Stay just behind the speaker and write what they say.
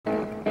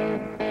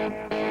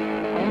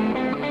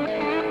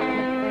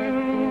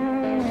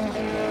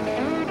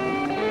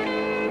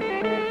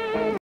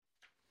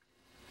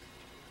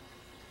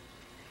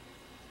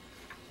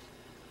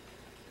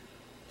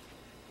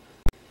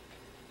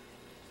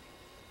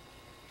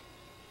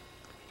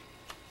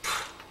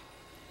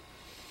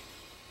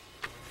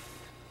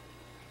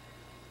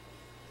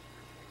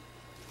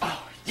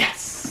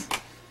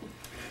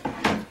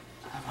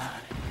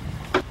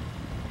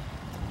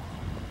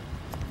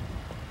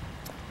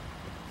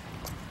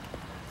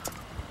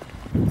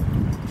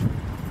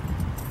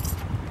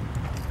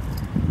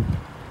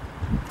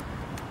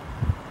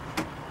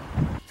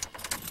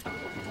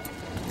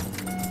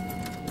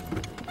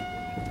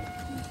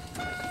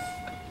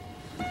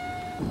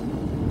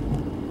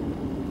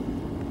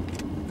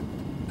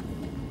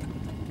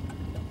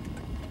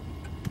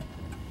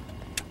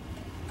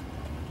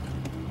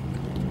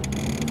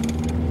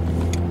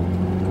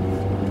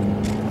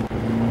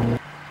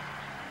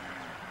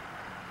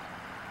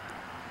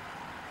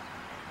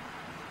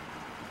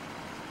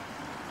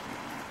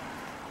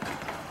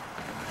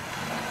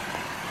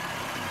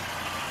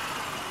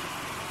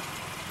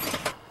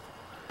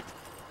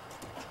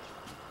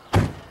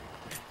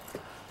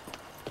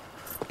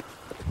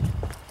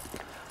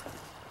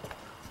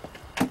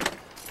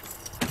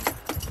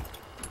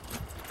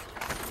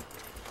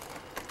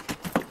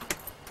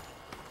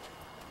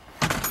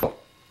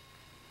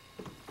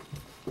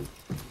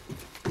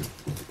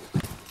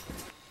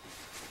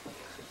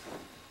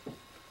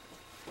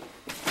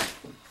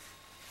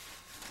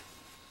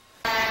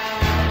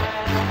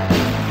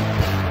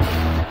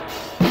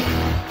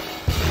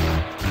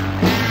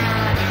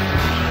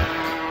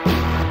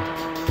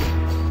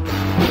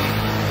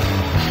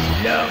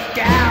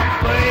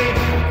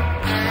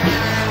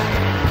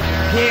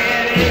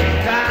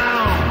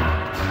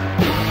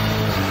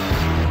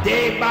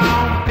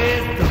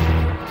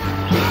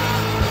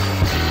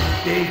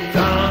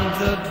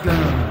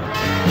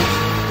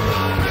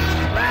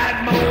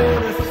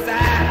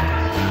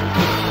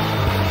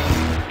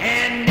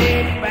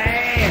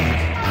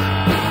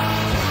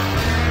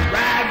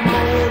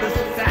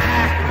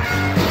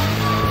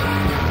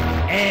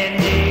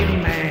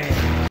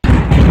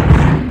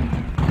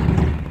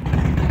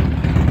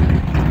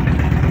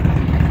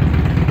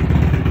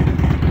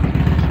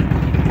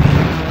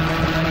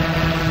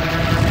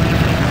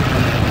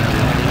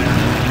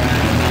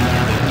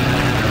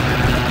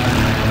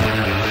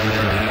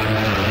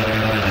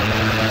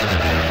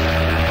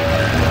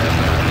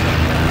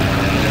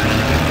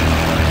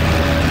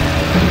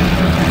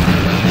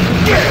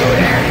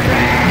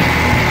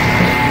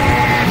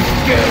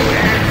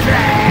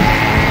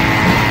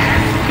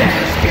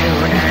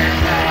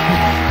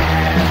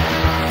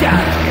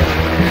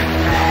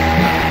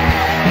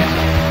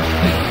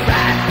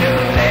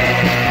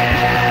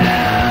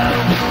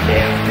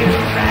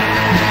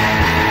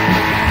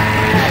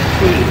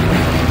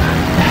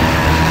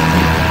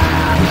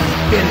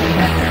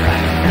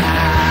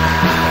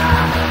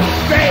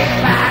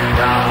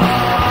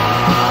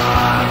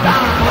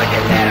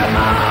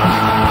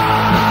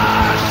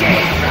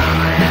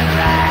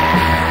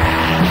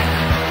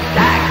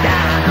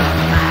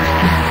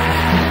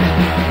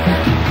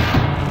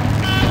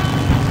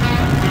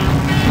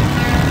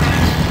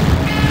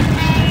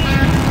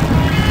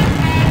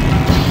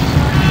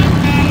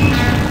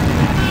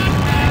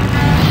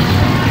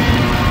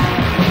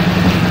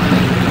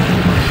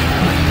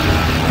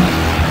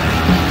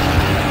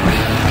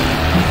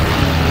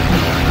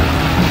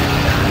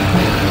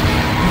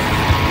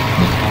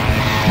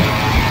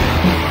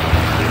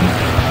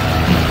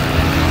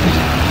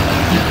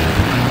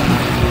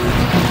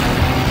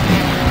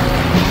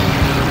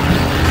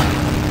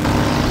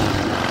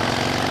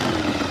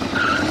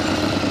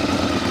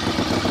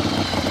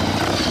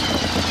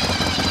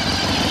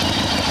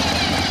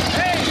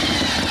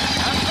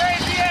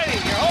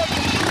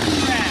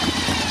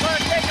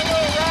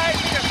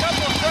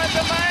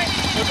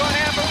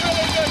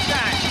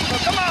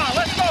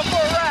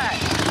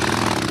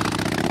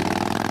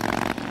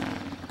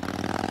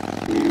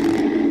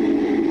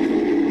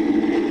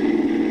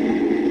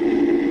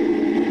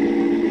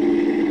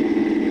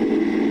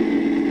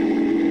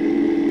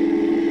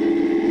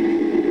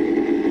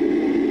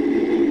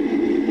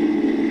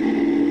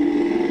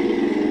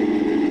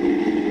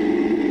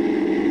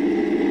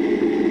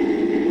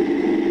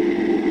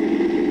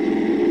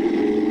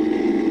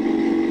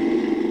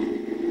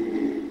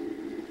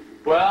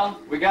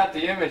got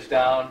the image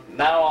down.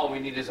 Now all we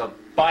need is a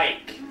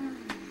bike.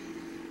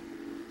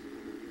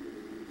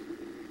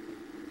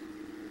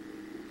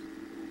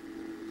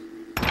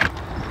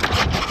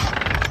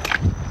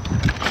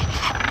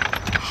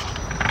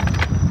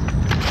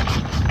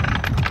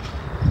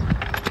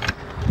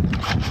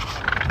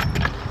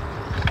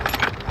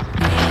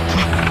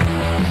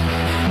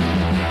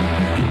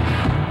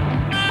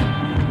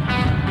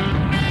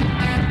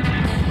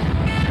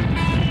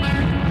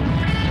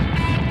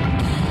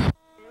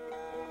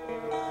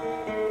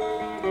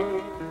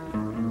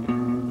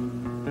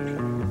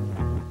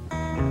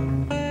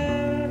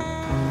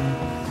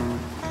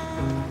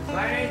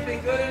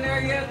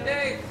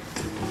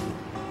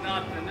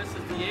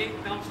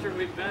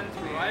 We've been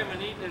through. I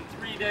haven't eaten in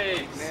 3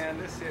 days. Man,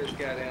 this here's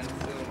got to end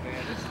soon,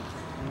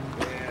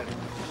 man.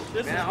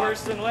 This is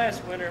worse than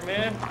last winter,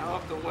 man. I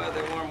hope the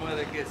warm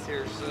weather gets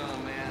here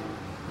soon, man.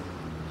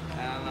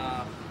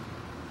 And,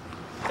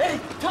 Hey,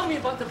 tell me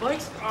about the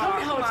bikes. Tell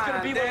me how it's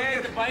going to be when we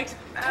get the bikes.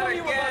 Tell me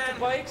about the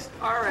bikes.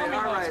 All right.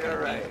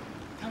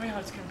 Tell me how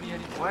it's going to be,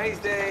 Eddie.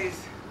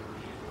 Wednesdays,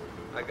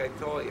 like I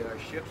told you, our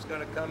ship's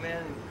going to come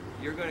in.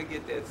 You're going to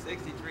get that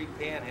 63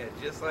 panhead,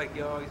 just like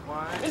you always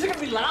wanted. Is it going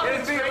to be loud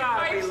with straight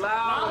pipes? It'll be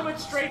loud with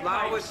straight pipes.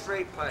 Loud with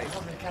straight pipes.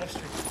 Oh, kind of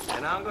straight.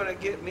 And I'm going to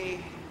get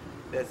me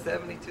that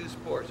 72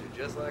 Sportster,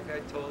 just like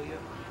I told you.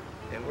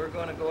 And we're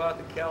going to go out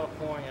to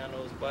California on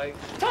those bikes.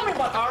 Tell me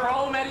about the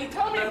chrome, Eddie.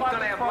 Tell me about the chrome. We're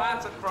going to have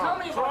lots of chrome. Tell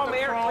me about the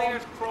air chrome.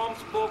 cleaners, chrome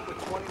spoke with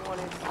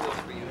 21-inch wheels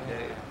for you,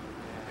 Dave.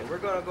 And we're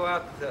going to go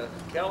out to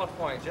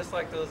California, just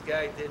like those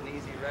guys did in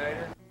Easy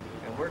Rider.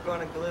 And we're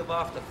going to live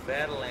off the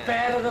fat of the land.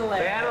 Fat of the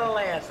land. Fat of the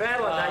land. Fat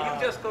of the land. Now,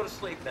 you just go to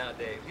sleep now,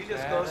 Dave. You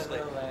just go to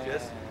sleep.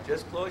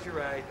 Just close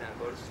your eyes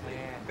now. Go to sleep.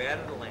 Fat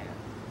of the land.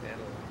 Fat of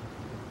the land.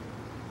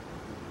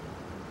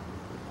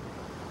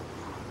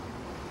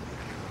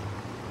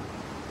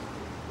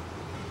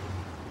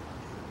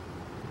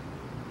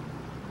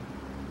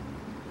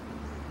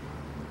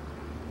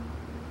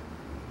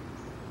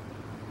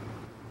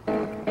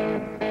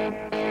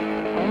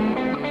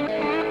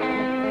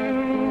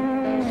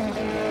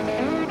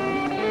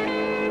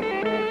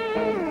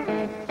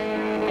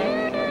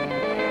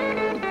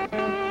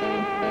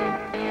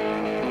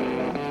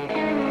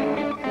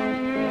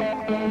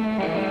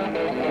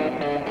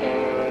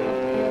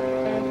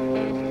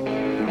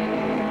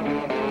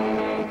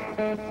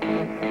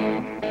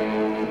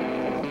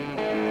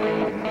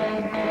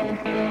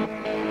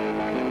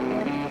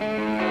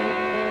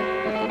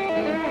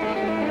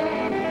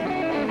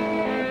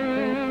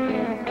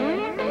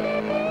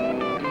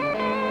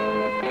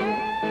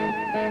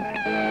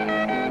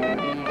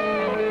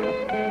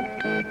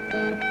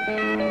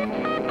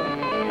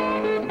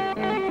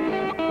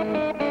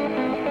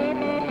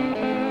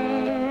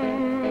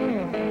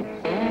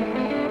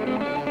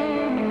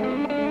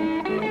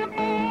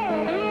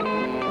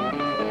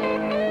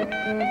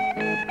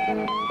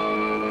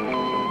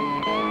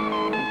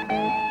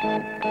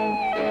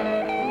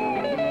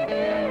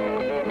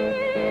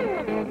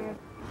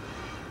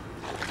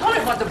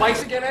 The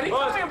bikes again, Eddie?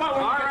 Tell me about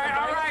all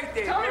right,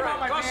 Dave. Tell me about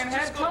my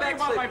panhead. Tell me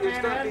about my panhead.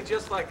 It's going to be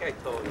just like I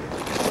told you.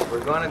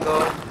 We're going to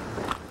go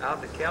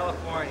out to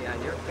California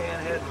on your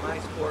panhead and my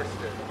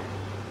Sportster.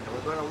 And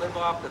we're going to live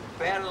off the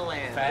fat of the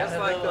land. Just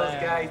like those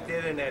guys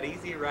did in that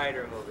Easy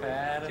Rider movie.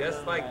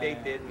 Just like they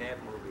did in that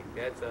movie.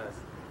 That's us,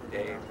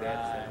 Dave.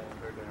 That's us.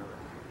 We're going to ride.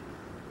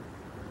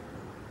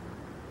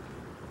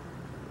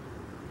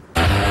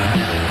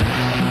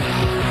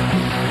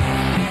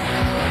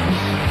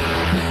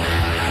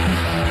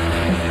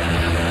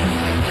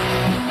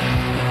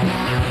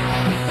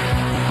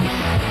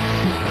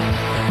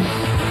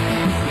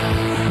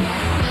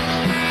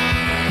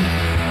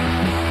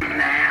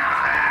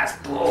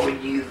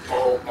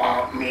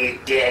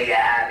 Tell you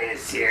how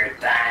this here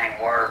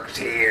thing works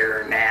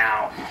here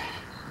now.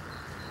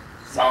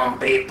 Some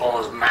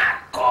peoples might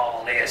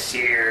call this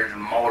here the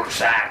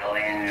motorcycle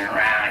engine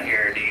around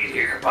here, these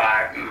here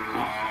parts.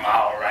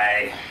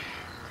 Alright.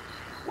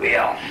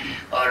 Well,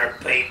 other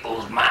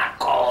peoples might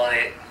call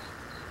it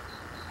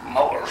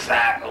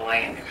motorcycle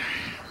engine.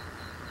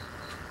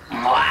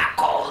 Well, I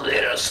call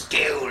it a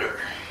scooter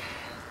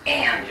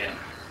engine.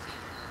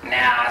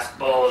 Now, I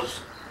suppose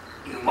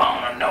you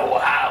want to know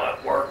how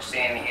it works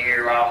in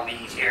here, all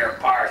these here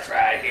parts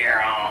right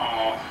here.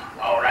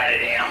 Alrighty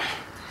then.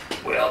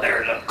 Well,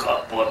 there's a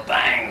couple of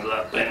things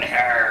up in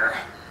here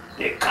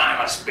that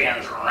kind of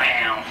spins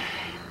around.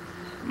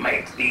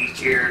 Makes these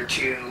here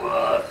two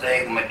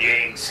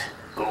thingamajigs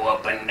go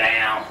up and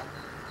down.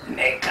 And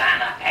they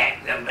kind of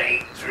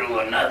activate through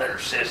another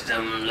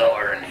system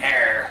lower in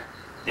here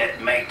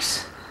that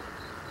makes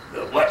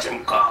the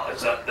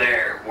whatchamacallits up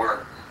there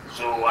work.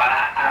 So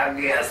I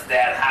guess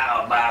that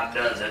how Bob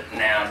does it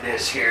now.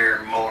 This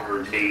here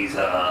motor needs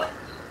a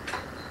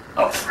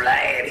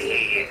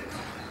flathead.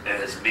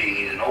 This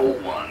be an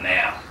old one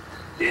now.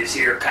 This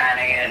here kind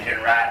of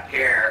engine right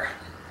here.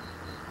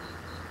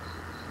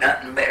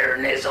 Nothing better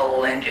than this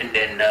old engine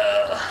than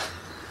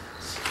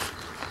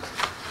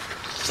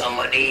Some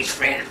of these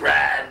French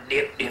fries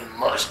dipped in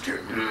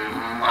mustard.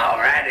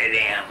 Alrighty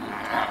then.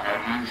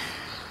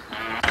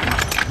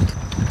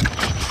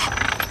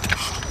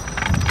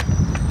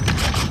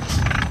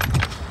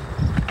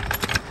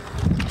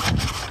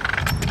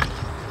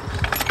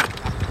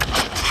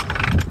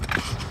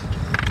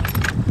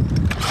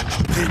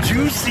 Did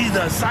you see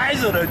the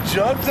size of the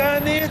jugs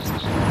on it?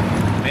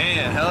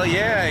 Man, hell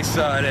yeah, I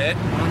saw that.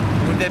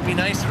 Wouldn't that be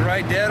nice to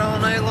ride that all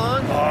night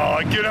long? Oh,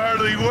 I can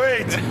hardly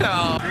wait.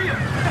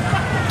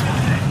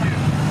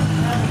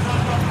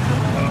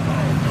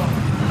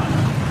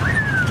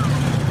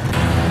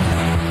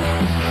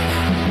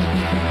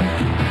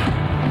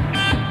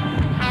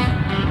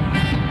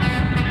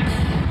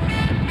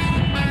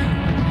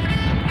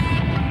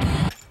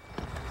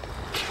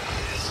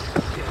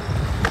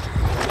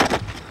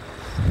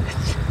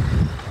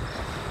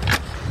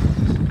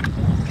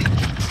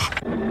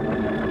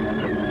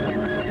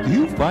 Do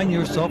you find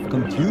yourself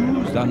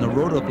confused on the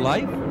road of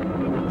life?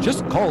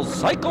 Just call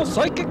Psycho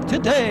Psychic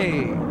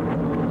today.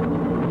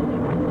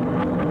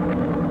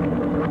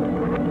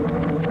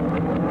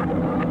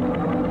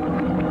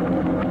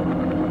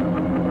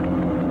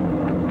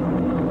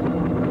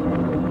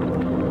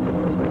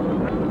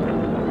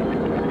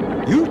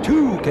 You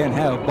too can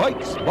have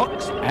bikes,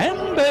 bucks,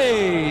 and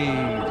babe.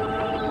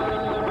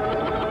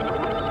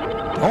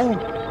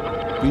 Don't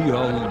be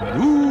a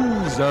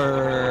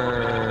loser.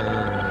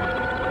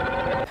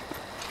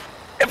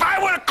 If I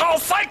would have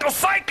called Psycho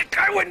Psychic,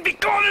 I wouldn't be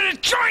going to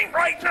the joint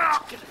right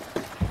now.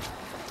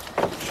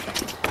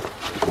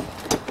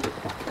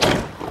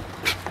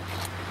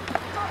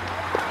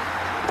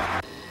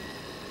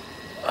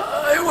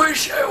 I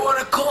wish I would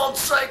have called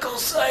Psycho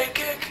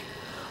Psychic.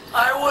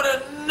 I would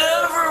have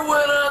never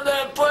went on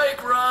that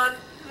bike run.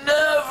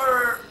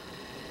 Never.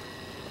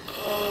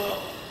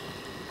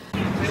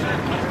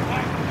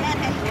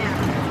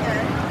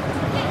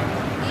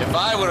 If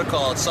I would have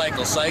called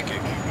Psycho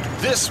Psychic,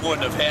 this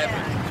wouldn't have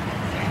happened.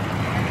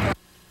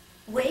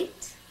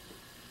 Wait.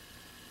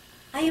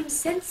 I am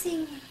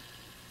sensing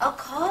a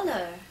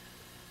caller.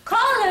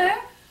 Caller?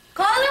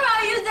 Caller,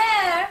 are you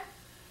there?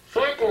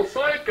 Psycho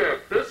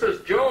Psychic, this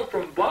is Joe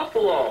from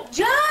Buffalo.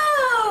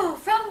 Joe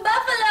from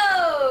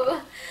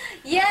Buffalo.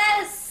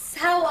 Yes,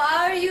 how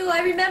are you?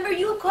 I remember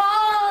you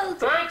called.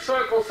 Thanks,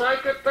 Psycho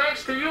Psychic.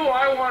 Thanks to you,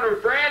 I won a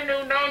brand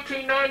new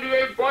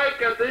 1998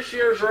 bike at this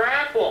year's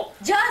raffle.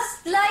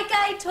 Just like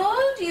I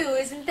told you,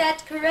 isn't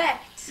that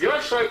correct?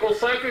 Yes, Psycho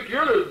Psychic,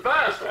 you're the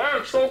best. I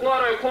am so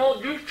glad I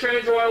called. You've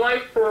changed my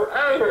life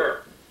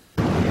forever.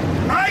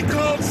 I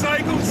called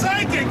Psycho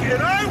Psychic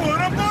and I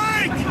won a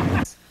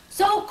bike!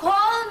 So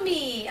call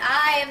me.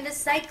 I am the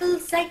Psycho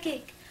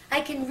Psychic.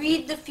 I can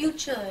read the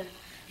future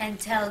and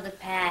tell the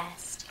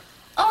past.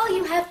 All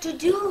you have to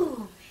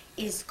do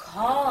is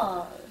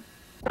call.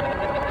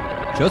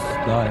 Just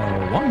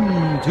dial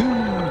 1, 2,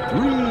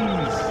 3,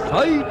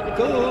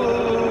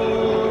 Psycho!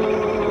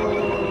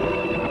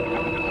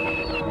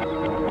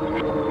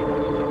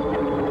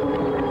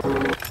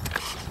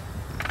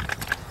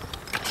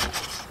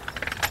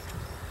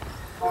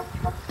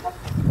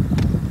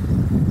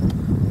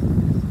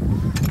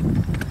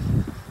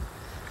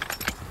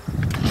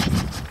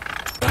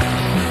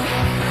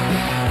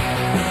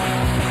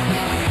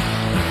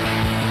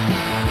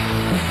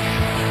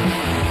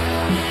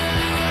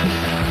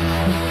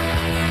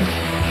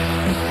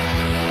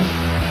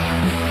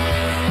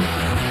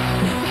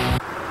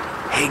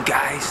 Hey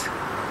guys,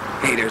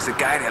 hey, there's a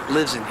guy that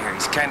lives in here.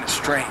 He's kind of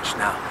strange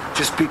now.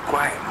 Just be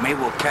quiet, maybe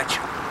we'll catch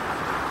him.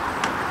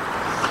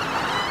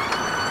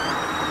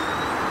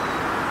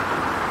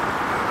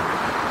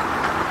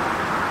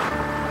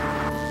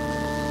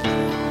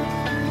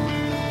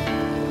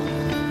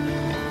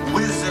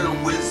 Whizzer,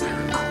 whizzer,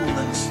 cool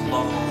and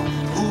slow.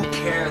 Who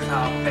cares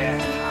how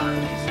fast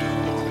harmonies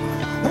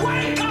go?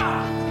 Wake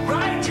up!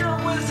 Ride your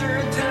whizzer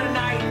into the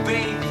night,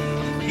 baby.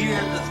 Hear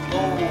the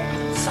slow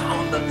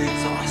sound of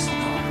exhaust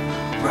note.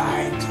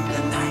 Ride to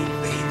the night,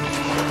 baby.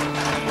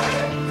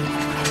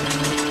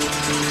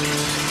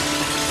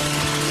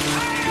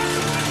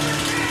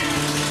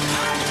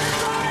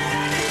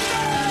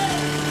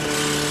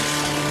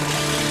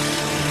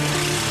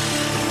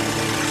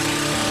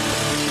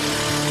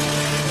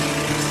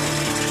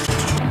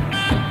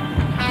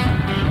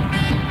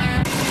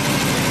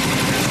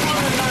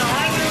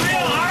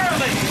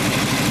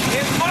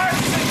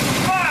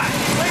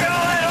 Look at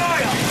all that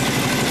oil!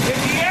 If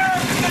the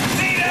Arabs could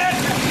see this,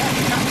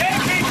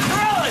 they'd be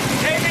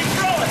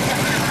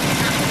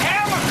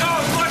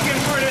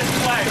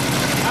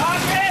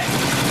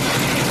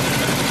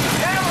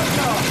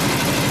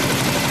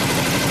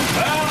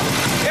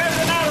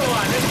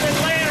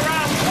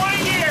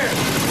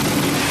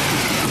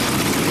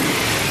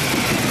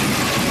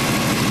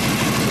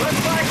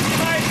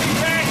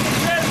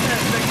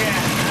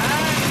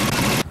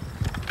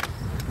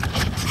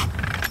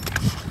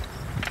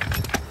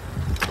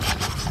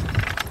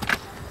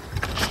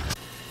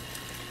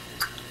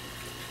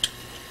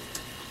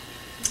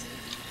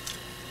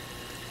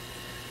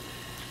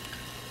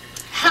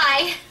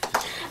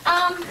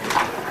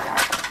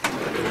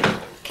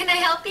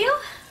help you?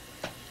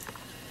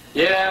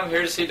 Yeah, I'm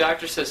here to see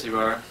Dr. Sissy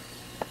Bar.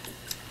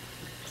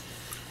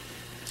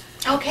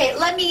 Okay,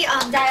 let me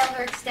dial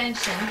her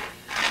extension.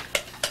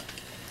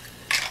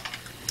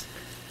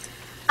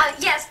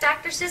 Yes,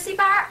 Dr. Sissy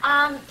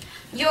Bar,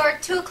 your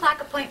 2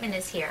 o'clock appointment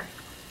is here.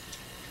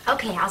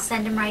 Okay, I'll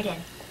send him right in.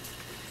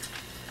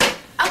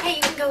 Okay,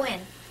 you can go in.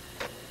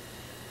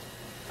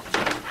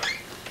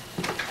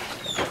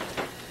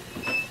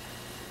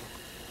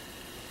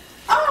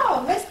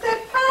 Oh, Mr.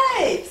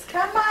 Pipes,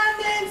 come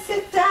on in,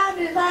 sit down,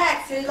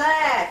 relax.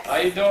 How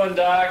you doing,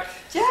 Doc?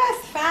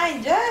 Just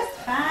fine, just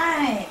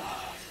fine.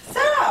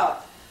 So,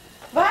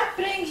 what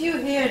brings you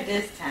here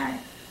this time?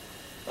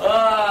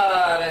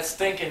 That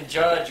stinking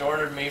judge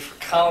ordered me for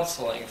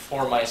counseling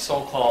for my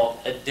so-called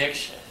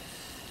addiction.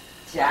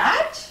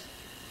 Judge?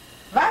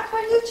 What were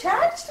you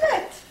charged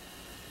with?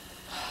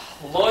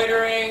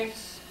 Loitering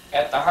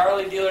at the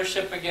Harley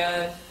dealership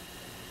again,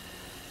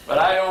 but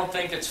I don't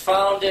think it's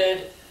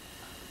founded.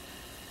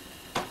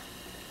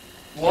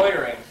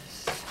 Loitering.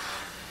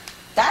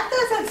 That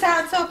doesn't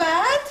sound so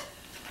bad.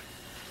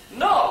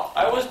 No,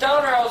 I was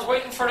down there, I was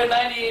waiting for the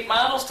 98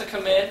 models to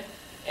come in,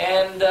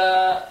 and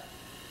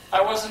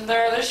I wasn't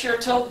there this year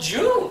till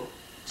June.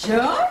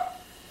 June?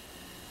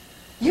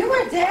 You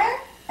were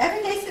there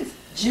every day since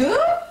June?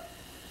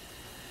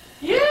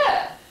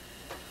 Yeah.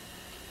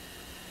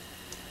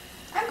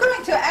 I'm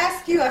going to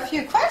ask you a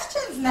few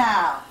questions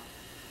now.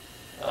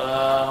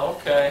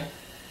 Okay.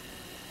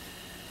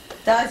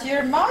 Does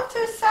your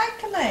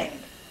motorcycling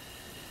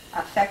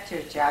affect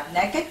your job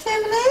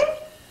negatively?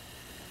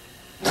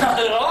 Not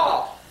at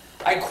all.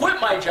 I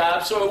quit my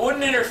job so it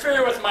wouldn't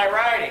interfere with my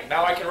riding.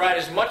 Now I can ride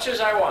as much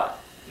as I want.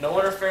 No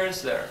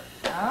interference there.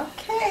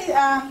 Okay,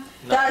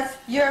 does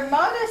your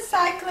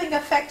motorcycling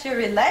affect your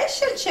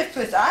relationship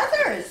with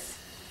others?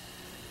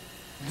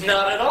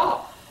 Not at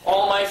all.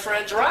 All my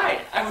friends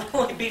ride. I would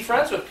only be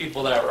friends with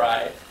people that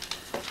ride.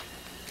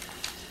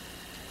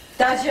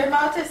 Does your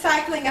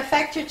motorcycling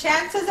affect your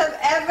chances of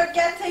ever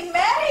getting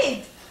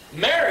married?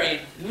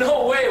 Married?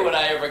 No way would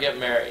I ever get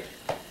married.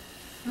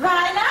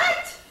 Why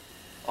not?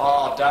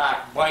 Oh,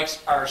 Doc, bikes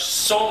are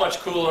so much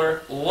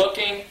cooler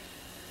looking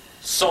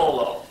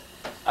solo.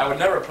 I would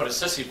never put a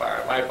sissy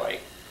bar on my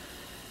bike.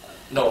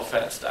 No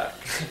offense, Doc.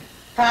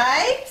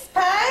 Pipes,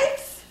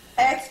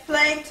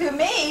 explain to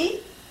me,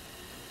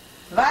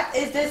 what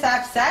is this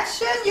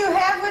obsession you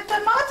have with the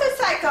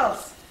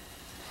motorcycles?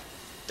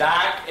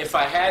 Doc, if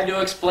I had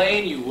to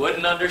explain, you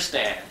wouldn't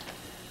understand.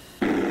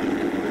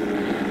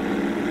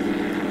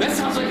 That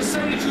sounds like a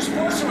 72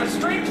 Sportster with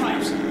straight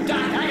pipes.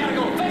 Doc, I gotta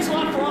go. Thanks a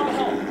lot for all the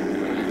help.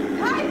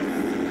 Pipes!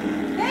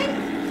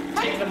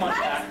 Take the money,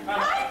 Doc. I'm out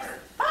of here.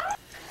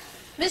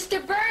 Mr.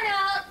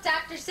 Burnout,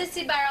 Dr.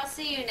 Sissy Bar, I'll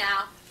see you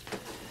now.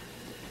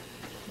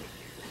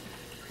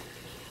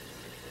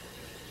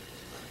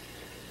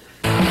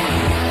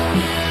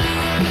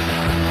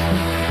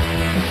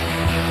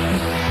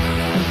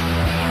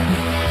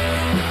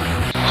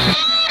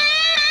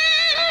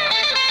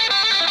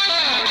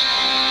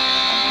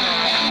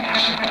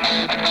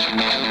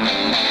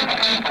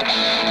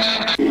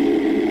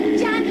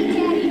 Johnny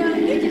Daddy-O,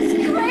 you're just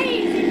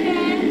crazy,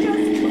 man,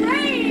 just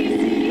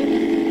crazy.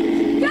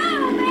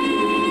 Go,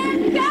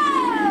 man, go!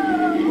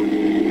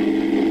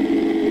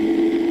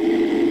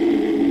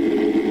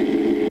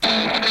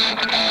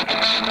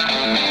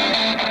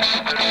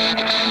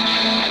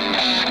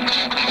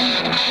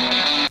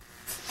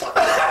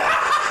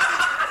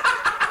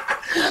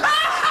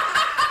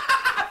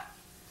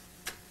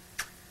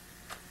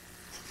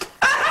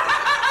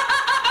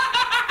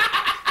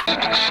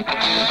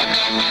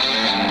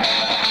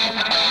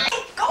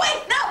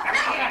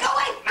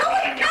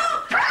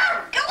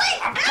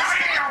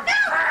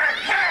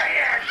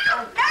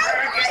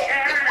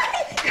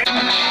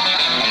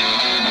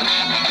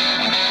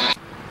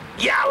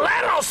 You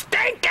little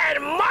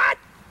stinking mutt!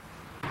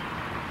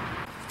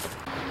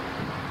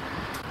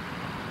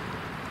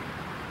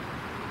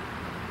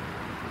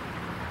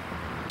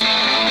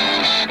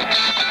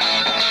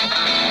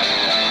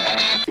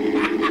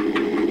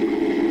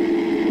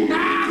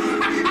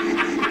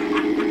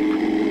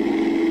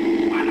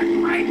 What a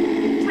great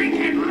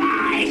freaking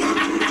ride!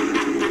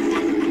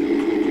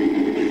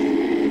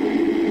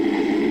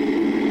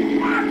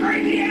 What a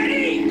crazy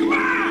Eddie! Come on!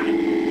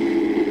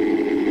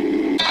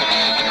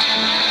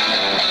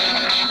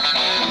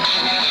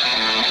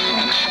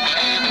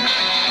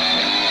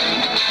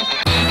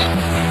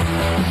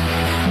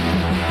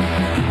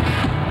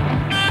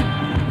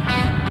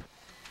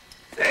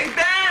 Hey,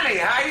 Danny,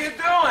 how you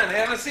doing?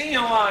 Haven't seen you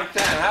in a long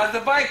time. How's the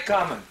bike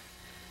coming?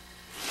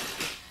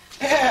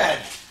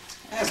 Ed,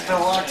 that's been a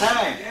long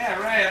time. Yeah,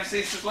 right. I haven't seen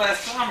you since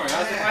last summer.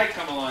 How's the bike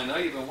coming along? I know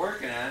you've been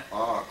working on it.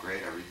 Oh,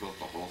 great. I rebuilt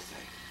the whole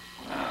thing.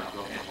 Wow, I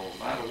built man, the whole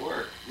a lot of thing.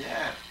 work.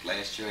 Yeah,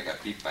 last year I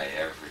got beat by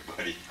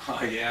everybody.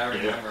 Oh, yeah, I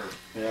remember.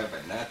 Yeah,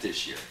 but not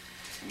this year.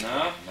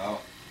 No? No.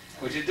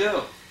 What'd you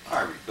do?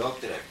 I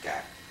rebuilt it. I've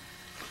got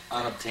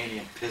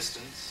unobtainium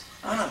pistons.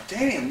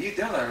 Unobtainium, you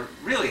them are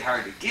really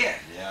hard to get.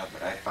 Yeah,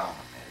 but I found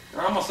them.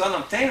 They're almost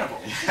unobtainable.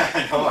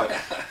 I know it.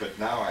 But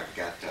now I've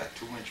got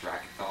 2-inch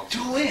rocket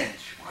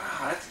 2-inch.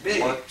 Wow, that's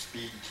big. Warp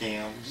speed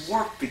cams.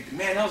 Warp speed.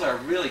 Man, those are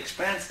really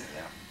expensive.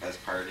 Yeah,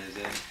 best part is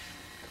it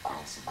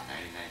found some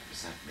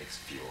 99% mixed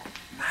fuel.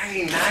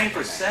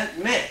 99%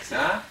 mix,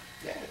 huh?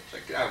 Yeah, it's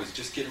like I was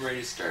just getting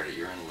ready to start it.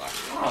 You're in luck.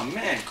 Oh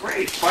man,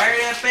 great. Fire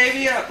that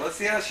baby up. Let's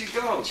see how she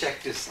goes.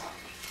 Check this out.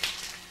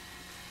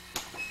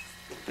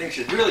 Thing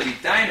should really be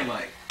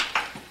dynamite.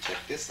 Check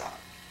this out.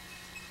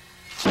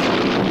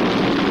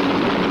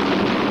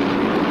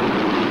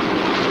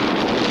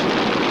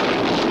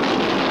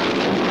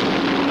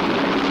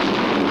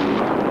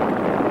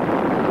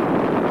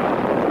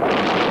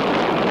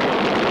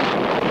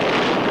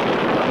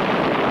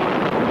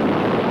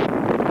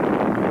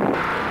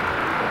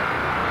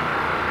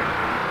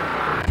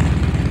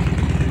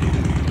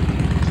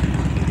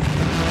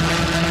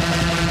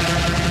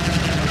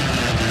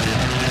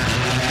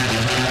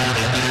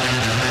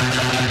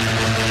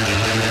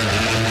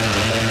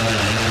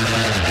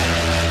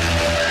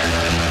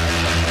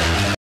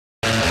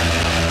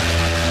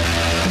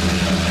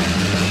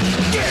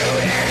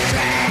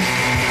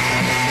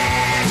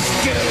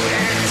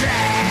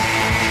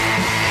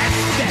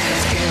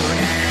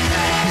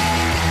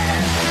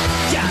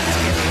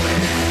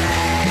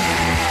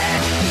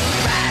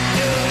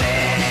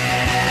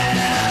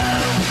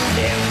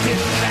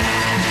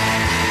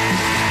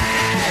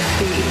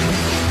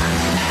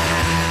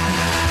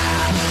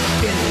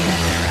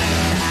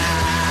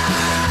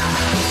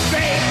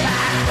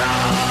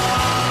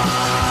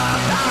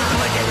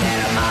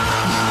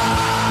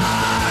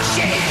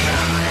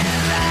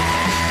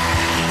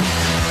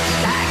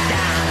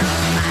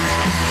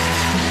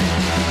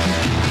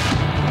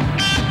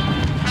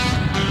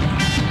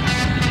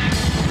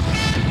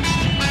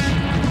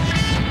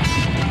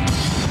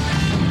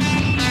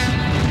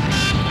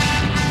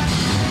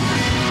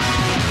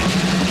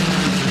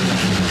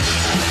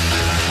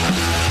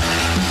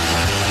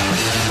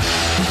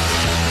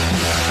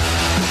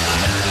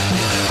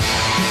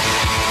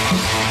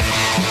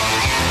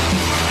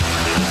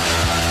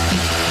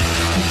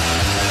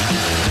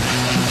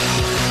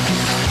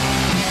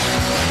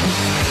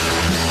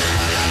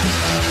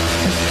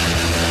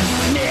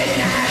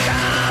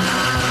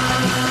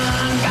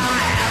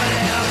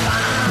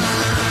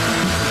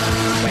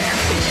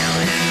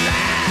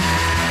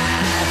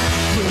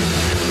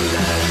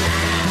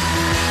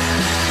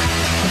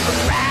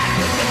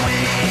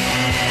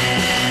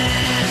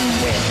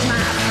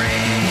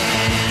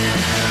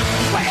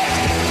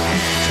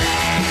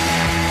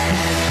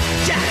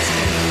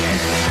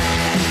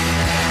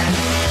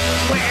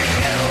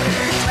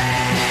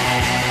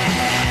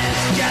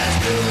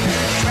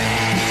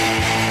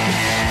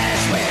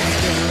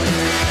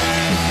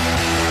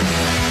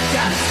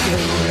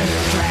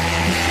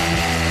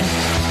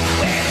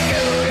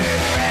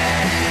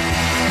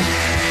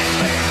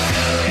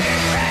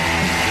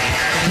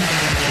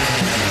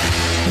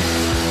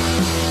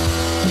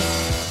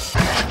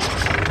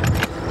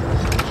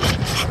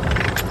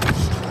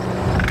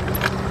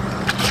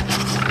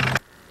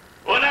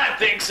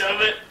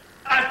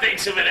 I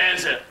thinks of it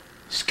as a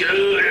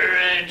scooter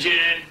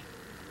engine.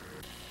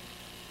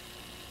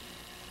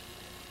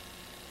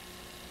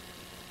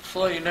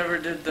 Flo, you never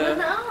did that.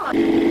 Well,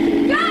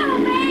 no. Go,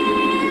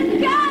 man,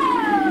 go!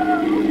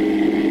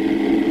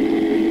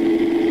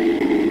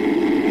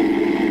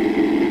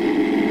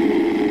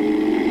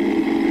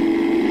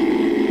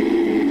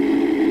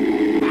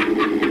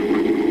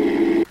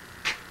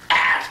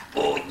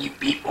 You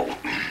people.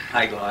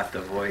 I lost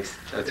the voice.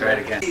 Let's try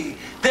it again.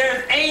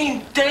 There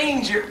ain't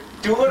danger.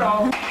 Do it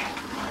all.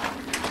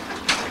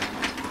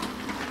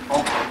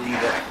 Don't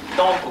believe it.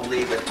 Don't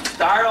believe it.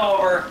 Start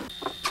over.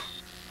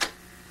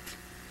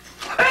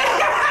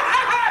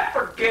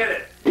 Forget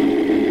it.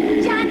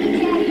 Johnny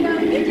Daddy-O,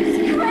 you're just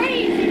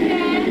crazy,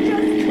 man.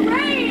 Just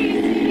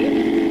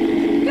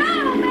crazy. Go,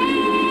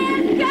 man,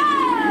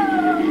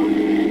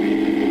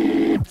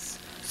 go!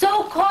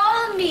 So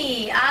call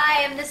me.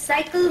 I am the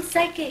Cycle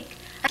Psychic.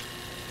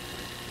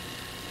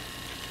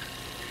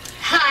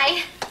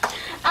 Hi.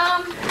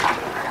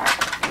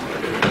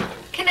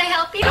 Can I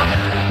help you?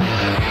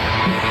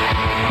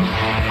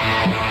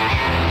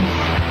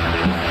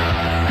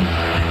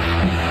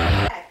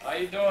 How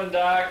you doing,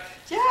 Doc?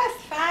 Just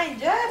fine,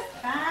 just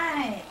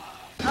fine.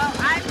 Well,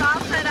 I'm all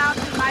set out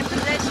in my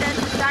position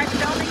to start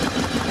filming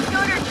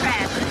scooter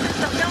trash. This is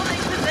the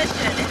filming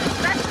position. It is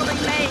specially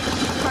made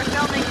for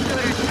filming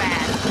scooter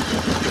trash.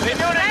 They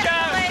knew the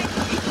job.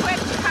 Specially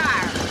equipped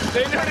car.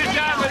 They knew the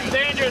job was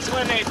dangerous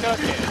when they took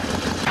it.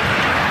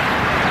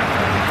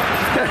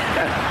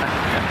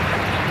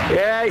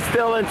 Yeah, he's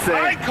still insane.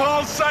 I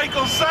called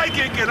Cycle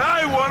Psychic and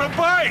I want a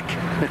bike.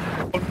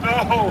 Oh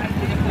no,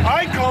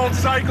 I called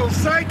Cycle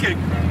Psychic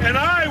and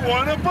I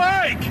want a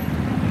bike.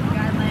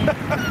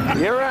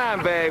 You're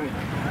on, babe.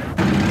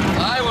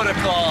 I would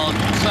have called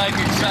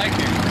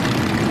Psychic.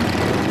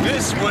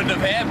 This wouldn't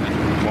have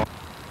happened.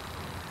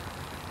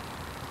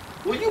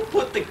 Will you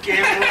put the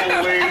camera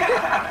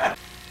away?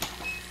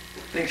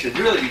 Thing should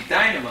really be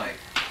dynamite.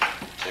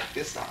 Check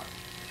this out.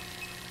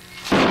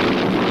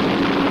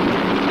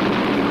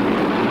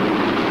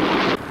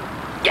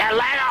 You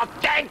little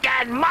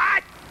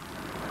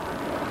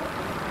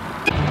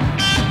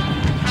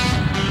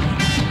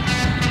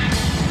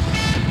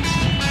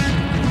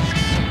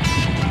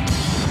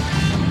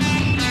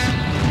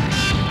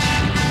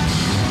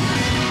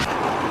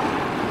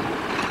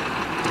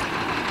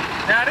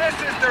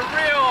the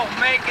real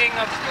making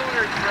of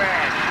scooter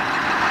trash.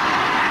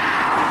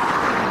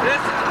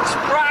 This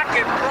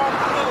sprocket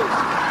broke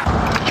loose.